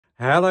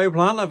Hello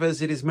plant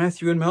lovers, it is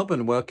Matthew in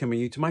Melbourne welcoming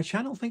you to my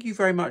channel. Thank you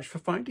very much for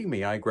finding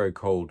me. I grow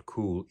cold,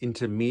 cool,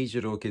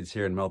 intermediate orchids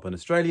here in Melbourne,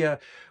 Australia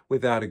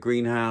without a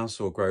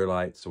greenhouse or grow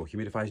lights or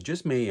humidifiers,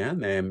 just me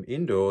and them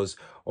indoors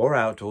or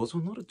outdoors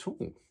or not at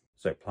all.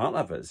 So plant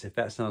lovers, if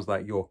that sounds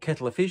like your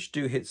kettle of fish,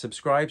 do hit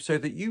subscribe so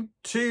that you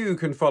too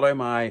can follow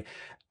my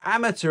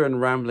amateur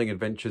and rambling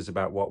adventures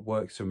about what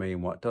works for me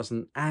and what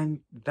doesn't. And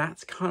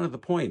that's kind of the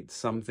point.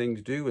 Some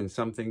things do and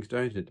some things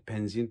don't. It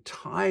depends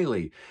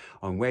entirely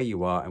on where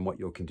you are and what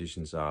your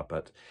conditions are.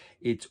 But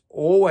it's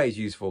always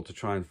useful to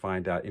try and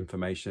find out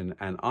information.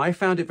 And I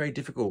found it very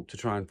difficult to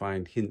try and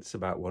find hints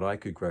about what I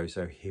could grow.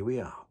 So here we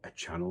are, a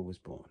channel was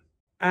born.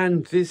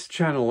 And this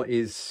channel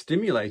is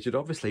stimulated,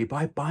 obviously,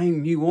 by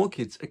buying new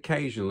orchids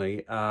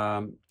occasionally.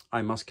 I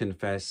must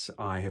confess,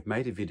 I have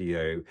made a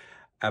video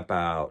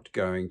about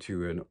going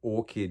to an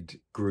orchid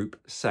group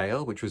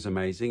sale, which was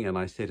amazing. And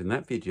I said in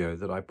that video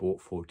that I bought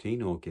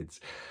 14 orchids.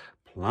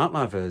 Plant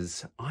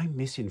lovers, I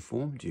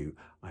misinformed you.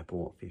 I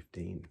bought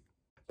 15.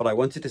 But I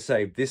wanted to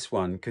save this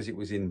one because it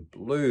was in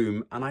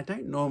bloom. And I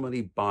don't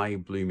normally buy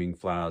blooming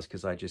flowers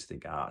because I just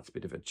think, it's a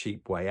bit of a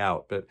cheap way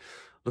out. But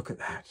look at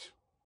that.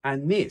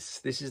 And this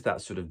is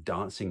that sort of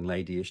dancing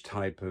ladyish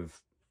type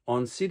of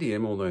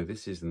Oncidium, although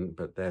this isn't,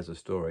 but there's a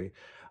story.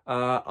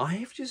 I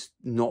have just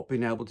not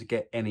been able to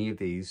get any of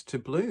these to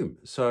bloom.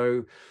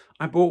 So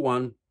I bought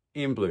one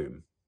in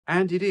bloom,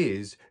 and it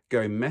is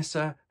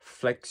Gomesa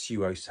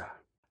flexuosa.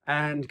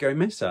 And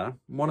Gomesa,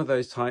 one of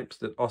those types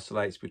that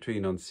oscillates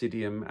between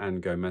Oncidium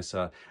and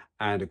Gomesa,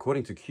 and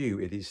according to Q,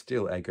 it is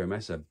still a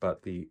Gomesa,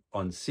 but the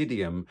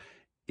Oncidium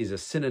is a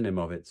synonym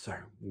of it, so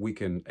we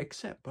can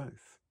accept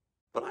both.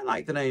 But I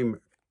like the name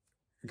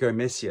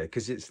Gomesa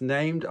because it's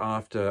named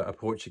after a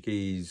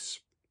Portuguese,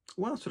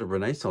 well, sort of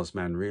Renaissance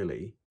man,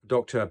 really,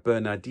 Dr.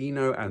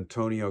 Bernardino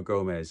Antonio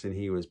Gomes, and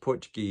he was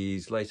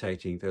Portuguese, late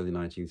 18th, early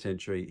 19th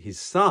century. His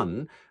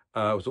son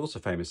was also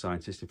a famous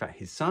scientist. In fact,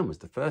 his son was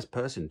the first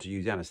person to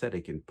use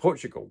anesthetic in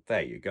Portugal.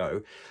 There you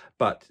go.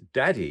 But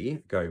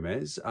Daddy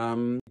Gomez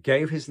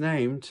gave his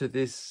name to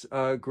this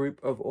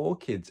group of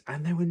orchids,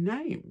 and they were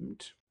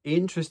named,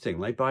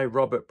 interestingly, by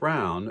Robert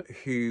Brown,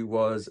 who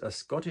was a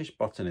Scottish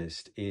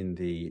botanist in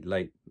the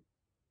late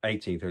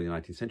 18th, early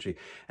 19th century.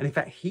 And in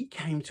fact, he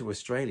came to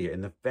Australia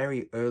in the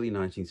very early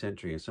 19th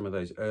century in some of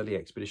those early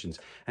expeditions.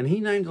 And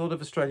he named a lot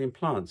of Australian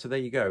plants. So there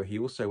you go. He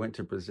also went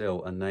to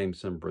Brazil and named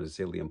some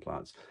Brazilian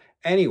plants.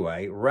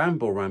 Anyway,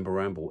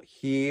 ramble.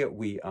 Here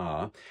we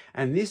are.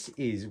 And this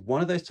is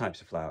one of those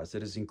types of flowers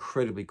that is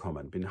incredibly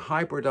common, been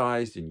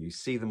hybridized, and you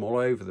see them all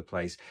over the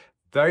place.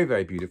 Very,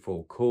 very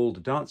beautiful,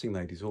 called Dancing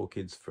Ladies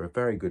Orchids for a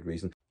very good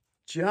reason.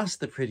 Just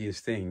the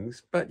prettiest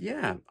things. But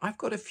yeah, I've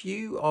got a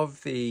few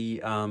of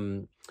the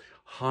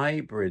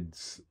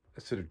hybrids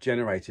sort of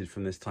generated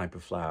from this type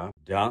of flower.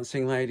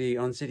 Dancing Lady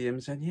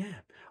Oncidiums, and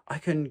yeah, I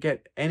can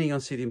get any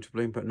Oncidium to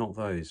bloom, but not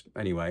those.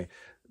 Anyway,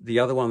 the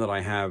other one that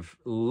I have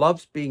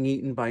loves being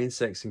eaten by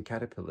insects and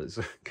caterpillars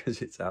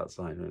because it's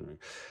outside.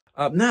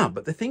 Now,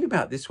 but the thing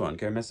about this one,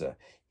 Gomesa,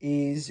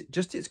 is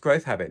just its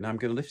growth habit. Now I'm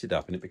going to lift it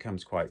up and it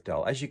becomes quite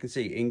dull. As you can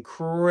see,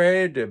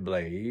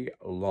 incredibly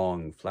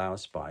long flower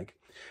spike.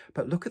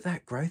 But look at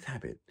that growth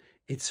habit.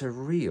 It's a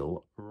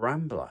real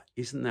rambler.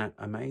 Isn't that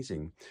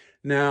amazing?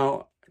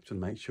 Now, to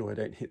make sure I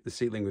don't hit the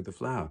ceiling with the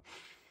flower,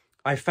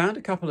 I found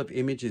a couple of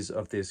images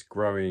of this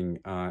growing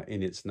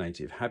in its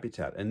native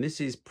habitat. And this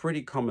is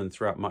pretty common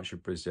throughout much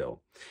of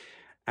Brazil.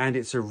 And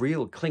it's a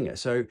real clinger.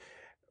 So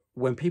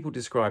when people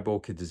describe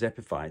orchids as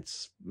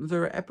epiphytes,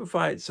 there are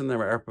epiphytes and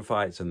there are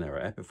epiphytes and there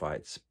are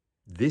epiphytes.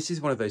 This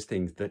is one of those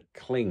things that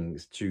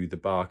clings to the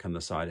bark and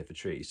the side of a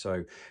tree.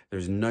 So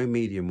there's no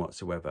medium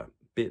whatsoever.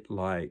 Bit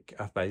like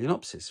a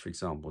Phalaenopsis, for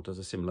example, does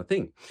a similar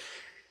thing.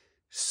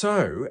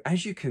 So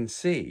as you can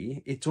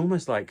see, it's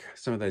almost like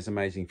some of those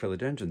amazing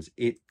philodendrons.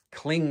 It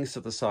clings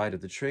to the side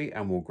of the tree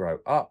and will grow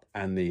up,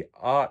 and the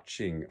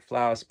arching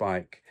flower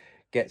spike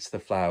gets the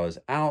flowers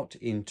out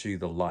into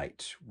the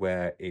light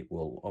where it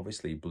will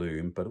obviously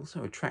bloom, but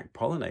also attract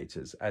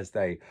pollinators as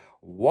they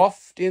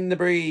waft in the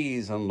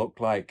breeze and look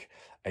like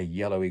a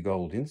yellowy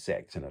gold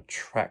insect and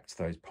attract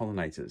those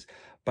pollinators.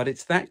 But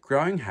it's that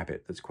growing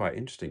habit that's quite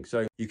interesting.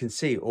 So you can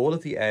see all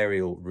of the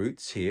aerial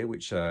roots here,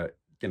 which are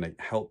going to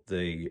help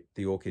the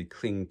orchid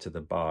cling to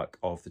the bark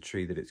of the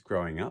tree that it's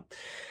growing up.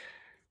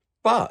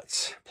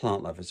 But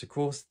plant lovers, of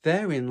course,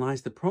 therein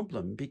lies the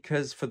problem,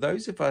 because for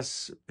those of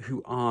us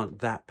who aren't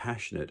that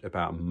passionate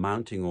about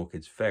mounting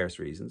orchids for various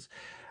reasons,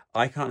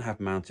 I can't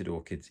have mounted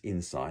orchids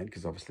inside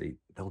because obviously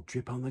they'll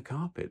drip on the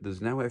carpet. There's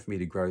nowhere for me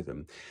to grow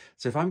them.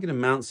 So if I'm going to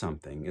mount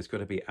something, it's got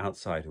to be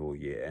outside all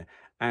year.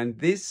 And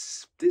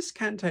this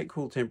can take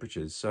cool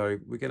temperatures, so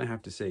we're going to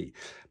have to see.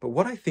 But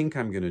what I think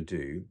I'm going to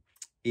do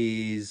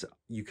is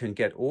you can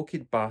get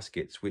orchid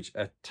baskets which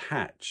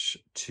attach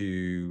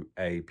to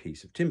a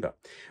piece of timber,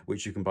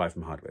 which you can buy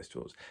from hardware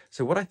stores.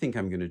 So what I think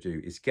I'm going to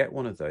do is get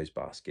one of those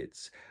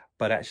baskets,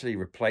 but actually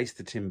replace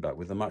the timber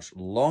with a much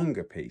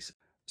longer piece,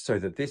 so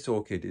that this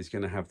orchid is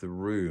going to have the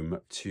room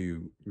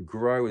to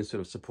grow and sort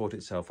of support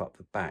itself up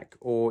the back,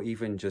 or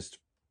even just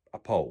a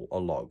pole, a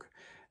log.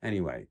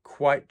 Anyway,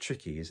 quite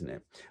tricky, isn't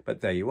it?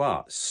 But there you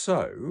are.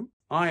 So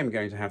I am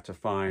going to have to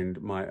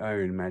find my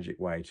own magic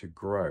way to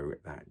grow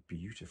that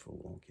beautiful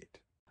orchid.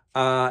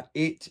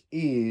 It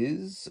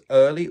is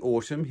early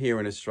autumn here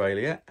in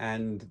Australia,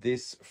 and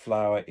this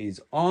flower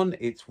is on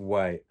its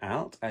way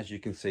out, as you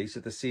can see. So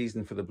the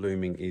season for the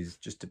blooming is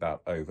just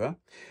about over.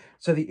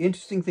 So the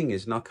interesting thing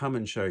is, and I'll come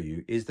and show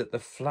you, is that the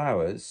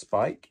flower's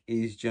spike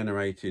is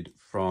generated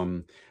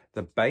from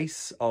the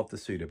base of the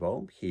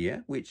pseudobulb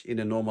here, which in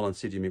a normal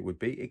Oncidium it would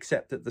be,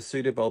 except that the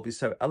pseudobulb is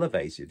so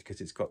elevated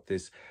because it's got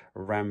this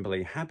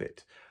rambly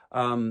habit.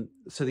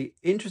 So the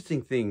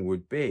interesting thing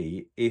would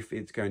be if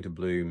it's going to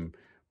bloom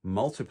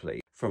multiply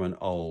from an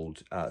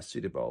old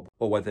pseudobulb,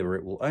 or whether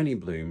it will only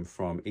bloom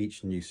from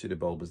each new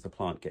pseudobulb as the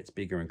plant gets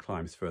bigger and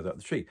climbs further up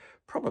the tree.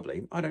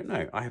 Probably, I don't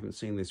know. I haven't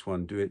seen this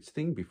one do its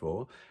thing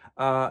before.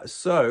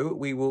 So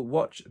we will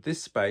watch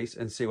this space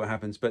and see what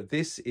happens. But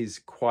this is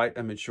quite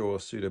a mature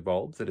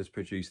pseudobulb that has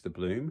produced the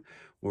bloom,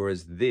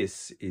 whereas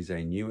this is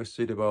a newer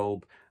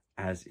pseudobulb,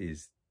 as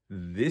is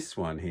this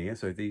one here.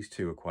 So these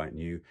two are quite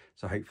new.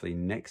 So hopefully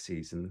next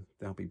season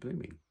they'll be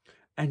blooming.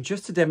 And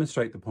just to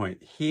demonstrate the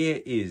point,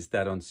 here is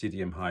that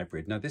Oncidium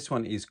hybrid. Now, this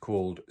one is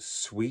called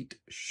Sweet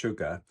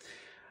Sugar.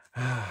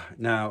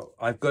 Now,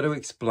 I've got to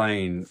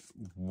explain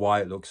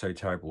why it looks so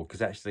terrible,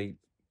 because actually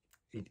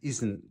it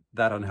isn't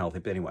that unhealthy,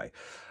 but anyway.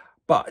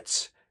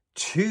 But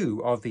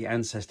two of the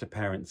ancestor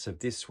parents of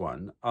this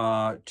one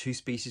are two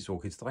species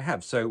orchids that I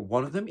have. So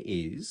one of them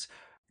is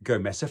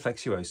Gomesa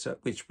flexuosa,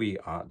 which we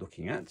are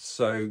looking at.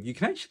 So you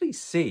can actually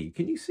see,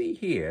 can you see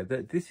here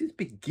that this is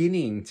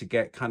beginning to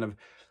get kind of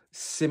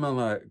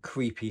similar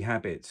creepy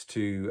habits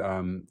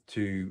to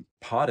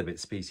part of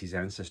its species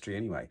ancestry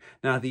anyway.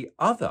 Now the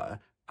other,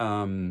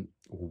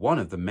 one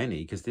of the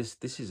many, because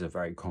this is a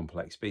very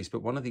complex species,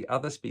 but one of the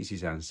other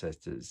species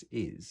ancestors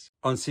is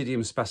Oncidium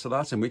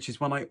sphacelatum, which is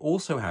one I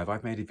also have.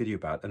 I've made a video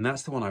about, and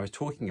that's the one I was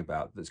talking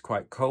about, that's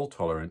quite cold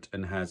tolerant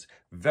and has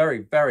very,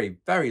 very,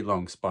 very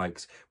long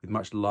spikes with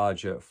much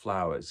larger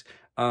flowers.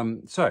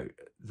 So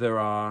there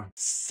are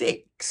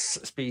 6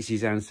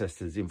 species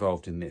ancestors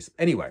involved in this.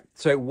 Anyway,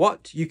 so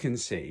what you can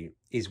see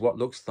is what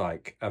looks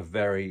like a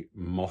very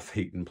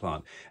moth-eaten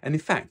plant. And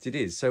in fact, it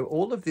is. So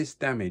all of this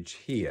damage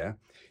here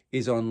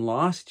is on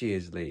last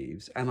year's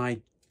leaves, and I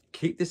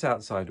keep this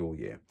outside all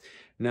year.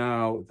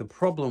 Now, the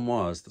problem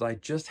was that I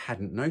just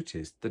hadn't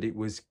noticed that it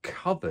was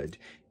covered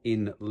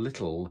in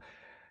little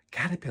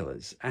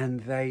caterpillars, and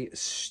they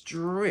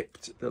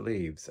stripped the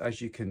leaves, as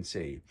you can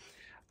see.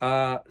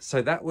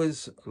 So that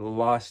was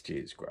last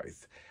year's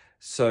growth.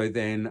 So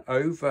then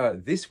over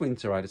this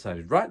winter, I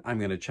decided, right, I'm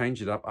going to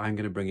change it up. I'm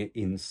going to bring it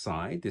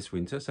inside this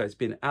winter. So it's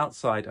been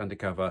outside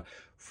undercover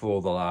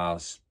for the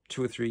last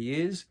 2 or 3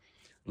 years.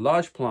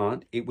 Large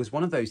plant. It was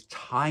one of those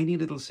tiny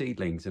little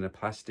seedlings in a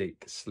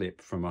plastic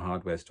slip from a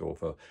hardware store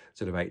for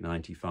sort of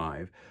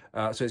 $8.95.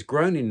 So it's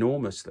grown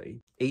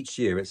enormously. Each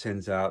year it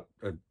sends out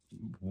a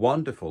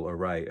wonderful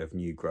array of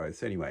new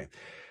growth. Anyway,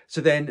 so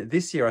then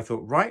this year I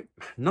thought, right,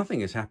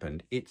 nothing has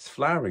happened. It's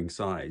flowering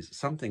size.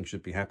 Something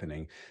should be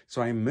happening.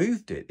 So I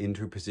moved it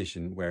into a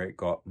position where it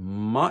got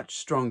much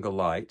stronger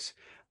light,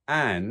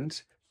 and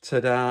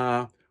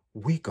ta-da,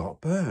 we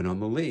got burn on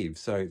the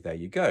leaves. So there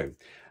you go.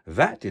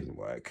 That didn't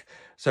work.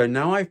 So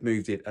now I've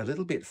moved it a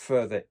little bit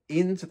further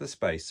into the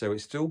space. So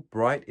it's still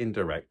bright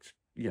indirect,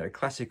 you know,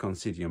 classic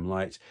Oncidium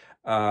light,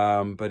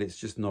 but it's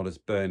just not as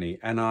burny.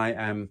 And I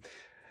am,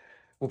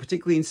 well,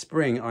 particularly in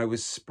spring, I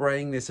was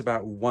spraying this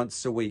about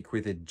once a week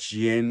with a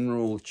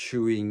general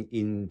chewing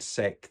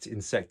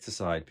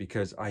insecticide,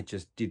 because I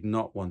just did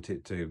not want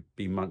it to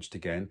be munched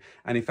again.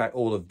 And in fact,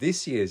 all of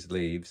this year's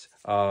leaves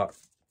are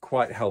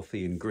quite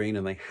healthy and green,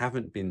 and they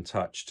haven't been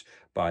touched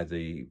by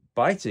the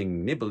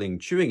biting, nibbling,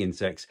 chewing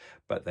insects,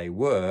 but they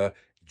were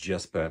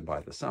just burnt by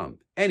the sun.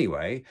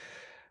 Anyway,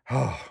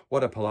 oh,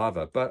 what a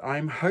palaver, but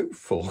I'm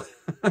hopeful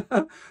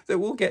that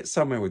we'll get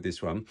somewhere with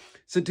this one.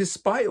 So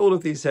despite all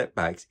of these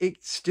setbacks,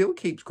 it still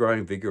keeps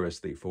growing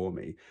vigorously for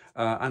me.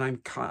 And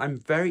I'm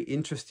very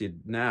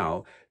interested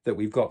now that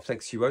we've got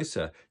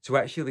flexuosa to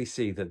actually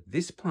see that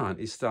this plant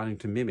is starting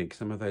to mimic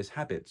some of those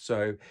habits.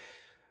 So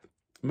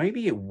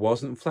maybe it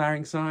wasn't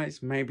flowering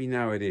size, maybe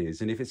now it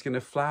is. And if it's going to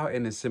flower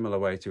in a similar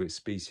way to its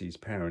species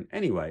parent,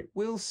 anyway,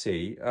 we'll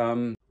see.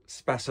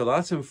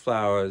 Sphacelatum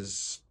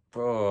flowers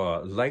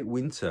late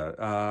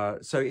winter.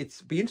 So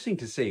it's be interesting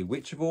to see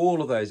which of all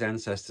of those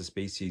ancestor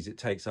species it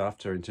takes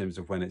after in terms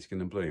of when it's going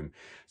to bloom.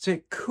 So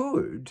it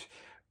could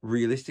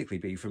realistically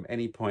be from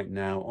any point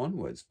now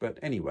onwards. But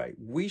anyway,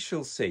 we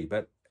shall see.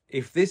 But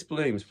if this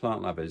blooms,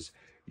 plant lovers,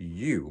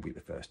 you will be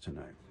the first to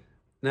know.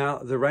 Now,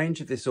 the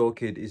range of this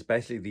orchid is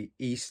basically the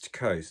east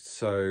coast,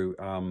 so,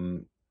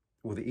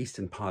 well, the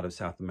eastern part of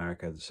South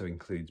America, so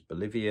includes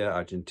Bolivia,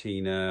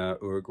 Argentina,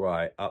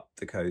 Uruguay, up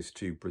the coast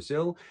to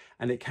Brazil,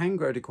 and it can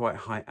grow to quite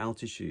high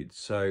altitudes,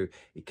 so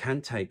it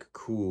can take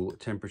cool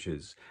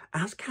temperatures,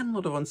 as can a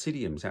lot of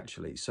Oncidiums,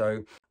 actually.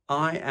 So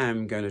I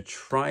am going to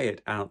try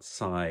it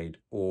outside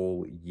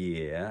all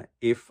year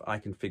if I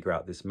can figure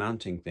out this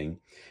mounting thing.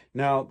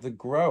 Now, the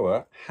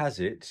grower has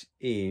it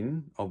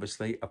in,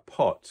 obviously, a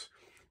pot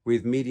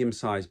with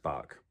medium-sized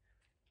bark.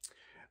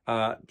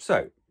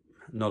 So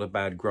not a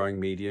bad growing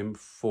medium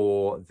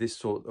for this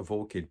sort of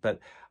orchid, but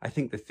I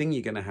think the thing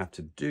you're going to have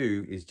to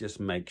do is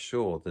just make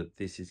sure that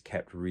this is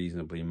kept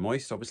reasonably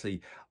moist. Obviously,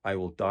 I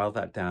will dial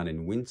that down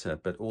in winter,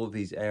 but all of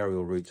these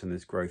aerial roots and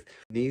this growth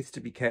needs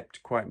to be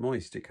kept quite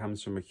moist. It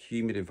comes from a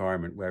humid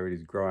environment where it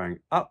is growing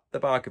up the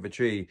bark of a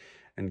tree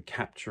and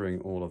capturing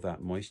all of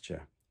that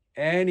moisture.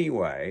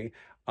 Anyway,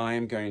 I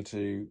am going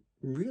to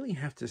really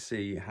have to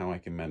see how I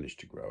can manage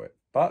to grow it,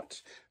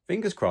 but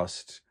fingers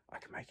crossed, I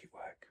can make it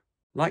work.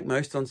 Like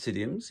most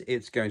Oncidiums,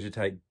 it's going to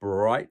take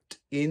bright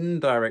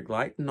indirect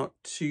light, not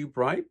too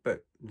bright,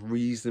 but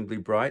reasonably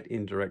bright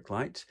indirect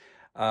light.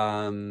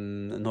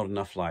 Not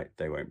enough light,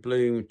 they won't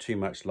bloom. Too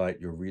much light,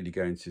 you're really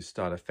going to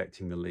start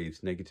affecting the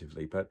leaves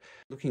negatively. But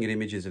looking at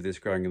images of this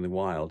growing in the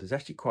wild, it's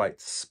actually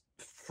quite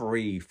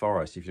free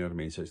forest, if you know what I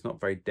mean. So it's not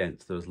very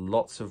dense. There's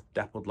lots of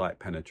dappled light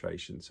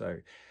penetration. So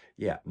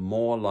yeah,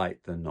 more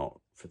light than not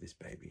for this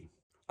baby.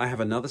 I have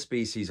another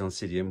species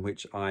Oncidium,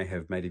 which I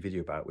have made a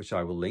video about, which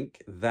I will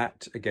link.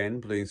 That,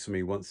 again, blooms for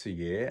me once a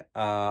year.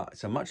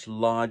 It's a much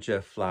larger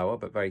flower,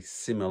 but very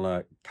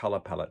similar color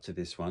palette to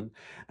this one.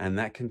 And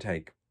that can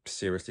take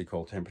seriously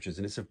cold temperatures.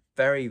 And it's a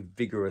very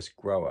vigorous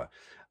grower,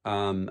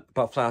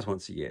 but flowers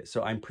once a year.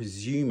 So I'm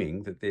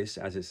presuming that this,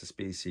 as it's a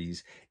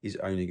species, is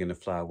only going to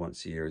flower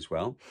once a year as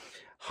well.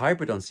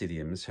 Hybrid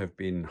Oncidiums have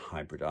been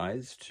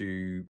hybridized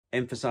to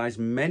emphasize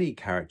many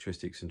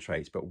characteristics and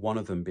traits, but one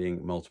of them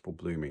being multiple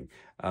blooming.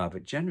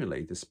 But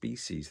generally, the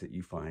species that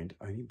you find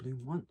only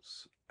bloom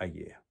once a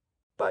year,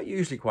 but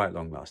usually quite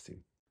long lasting.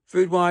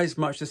 Food-wise,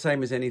 much the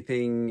same as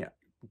anything.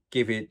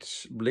 Give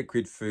it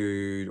liquid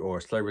food or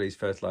a slow release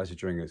fertilizer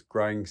during its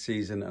growing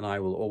season, and I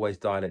will always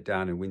dial it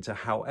down in winter.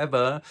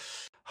 However,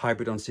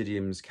 hybrid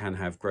Oncidiums can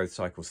have growth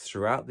cycles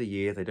throughout the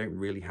year. They don't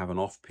really have an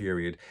off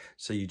period,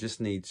 so you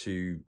just need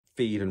to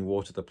feed and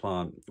water the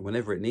plant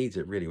whenever it needs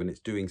it, really, when it's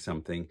doing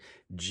something.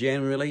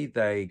 Generally,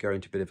 they go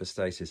into a bit of a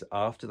stasis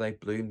after they've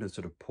bloomed and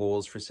sort of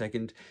pause for a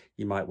second.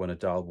 You might want to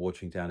dial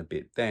watering down a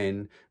bit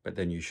then, but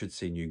then you should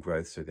see new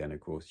growth. So then, of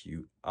course,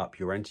 you up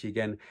your ante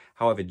again.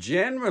 However,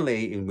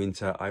 generally in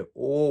winter, I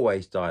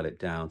always dial it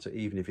down. So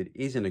even if it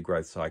is in a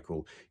growth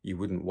cycle, you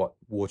wouldn't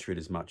water it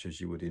as much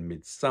as you would in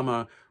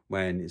midsummer,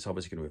 when it's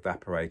obviously going to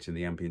evaporate and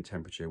the ambient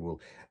temperature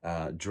will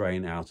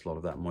drain out a lot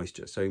of that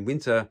moisture. So in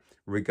winter,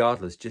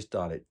 regardless, just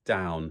dial it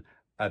down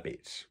a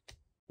bit.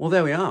 Well,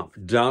 there we are.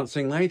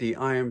 Dancing Lady.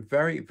 I am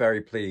very,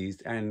 very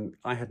pleased, and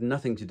I had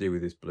nothing to do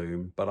with this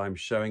bloom, but I'm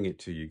showing it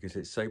to you because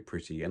it's so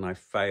pretty, and I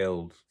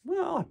failed.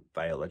 Well, I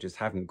failed. I just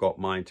haven't got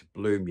mine to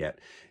bloom yet.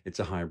 It's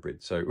a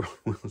hybrid, so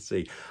we'll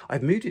see.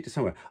 I've moved it to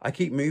somewhere. I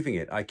keep moving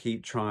it. I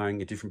keep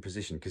trying a different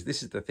position, because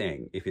this is the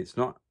thing. If it's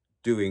not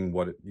doing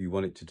what you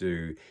want it to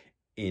do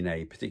in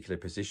a particular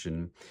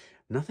position,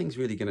 nothing's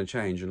really going to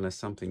change unless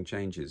something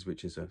changes,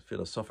 which is a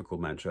philosophical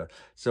mantra.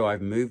 So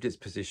I've moved its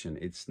position.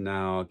 It's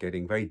now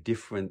getting very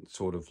different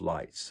sort of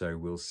light. So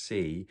we'll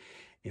see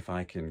if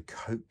I can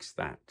coax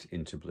that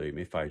into bloom.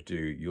 If I do,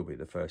 you'll be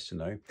the first to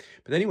know.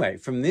 But anyway,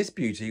 from this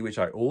beauty, which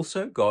I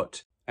also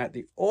got at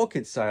the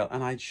orchid sale,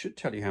 and I should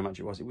tell you how much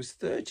it was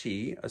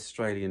 30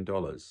 Australian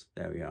dollars.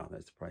 There we are.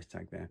 There's the price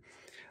tag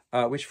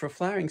there, which for a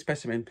flowering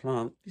specimen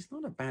plant is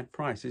not a bad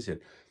price, is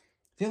it?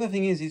 The other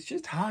thing is, it's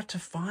just hard to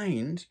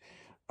find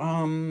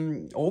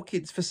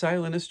orchids for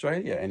sale in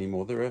Australia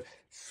anymore. There are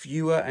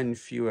fewer and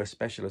fewer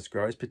specialist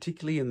growers,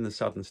 particularly in the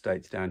southern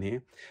states down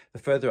here. The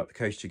further up the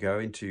coast you go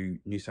into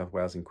New South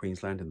Wales and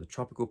Queensland and the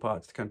tropical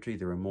parts of the country,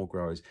 there are more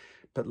growers,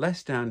 but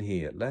less down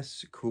here,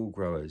 less cool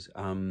growers.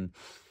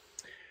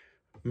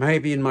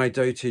 Maybe in my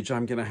dotage,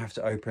 I'm going to have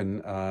to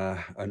open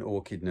an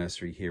orchid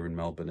nursery here in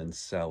Melbourne and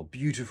sell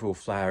beautiful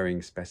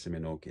flowering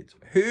specimen orchids.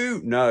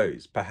 Who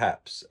knows?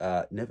 Perhaps.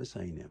 Never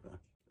say never.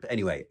 But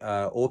anyway,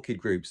 orchid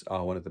groups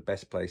are one of the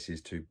best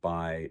places to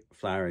buy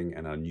flowering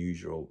and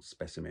unusual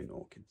specimen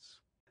orchids.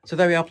 So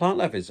there we are, plant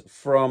lovers,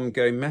 from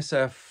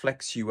Gomesa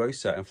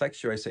flexuosa. And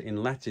flexuosa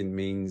in Latin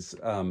means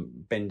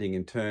bending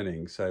and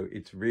turning. So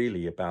it's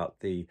really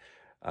about the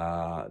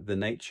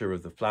nature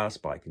of the flower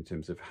spike in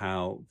terms of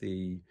how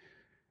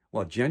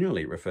well,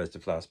 generally it refers to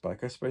flower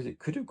spike. I suppose it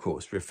could, of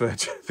course, refer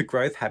to the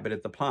growth habit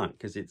of the plant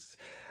because it's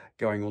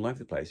going all over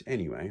the place.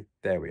 Anyway,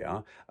 there we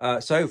are.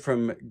 So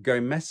from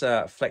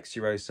Gomesa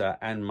flexuosa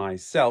and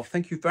myself,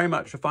 thank you very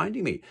much for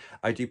finding me.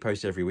 I do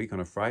post every week on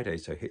a Friday,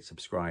 so hit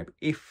subscribe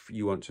if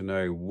you want to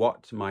know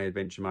what my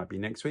adventure might be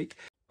next week.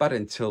 But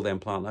until then,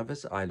 plant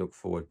lovers, I look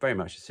forward very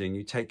much to seeing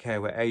you. Take care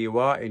wherever you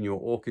are in your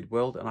orchid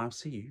world, and I'll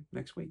see you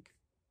next week.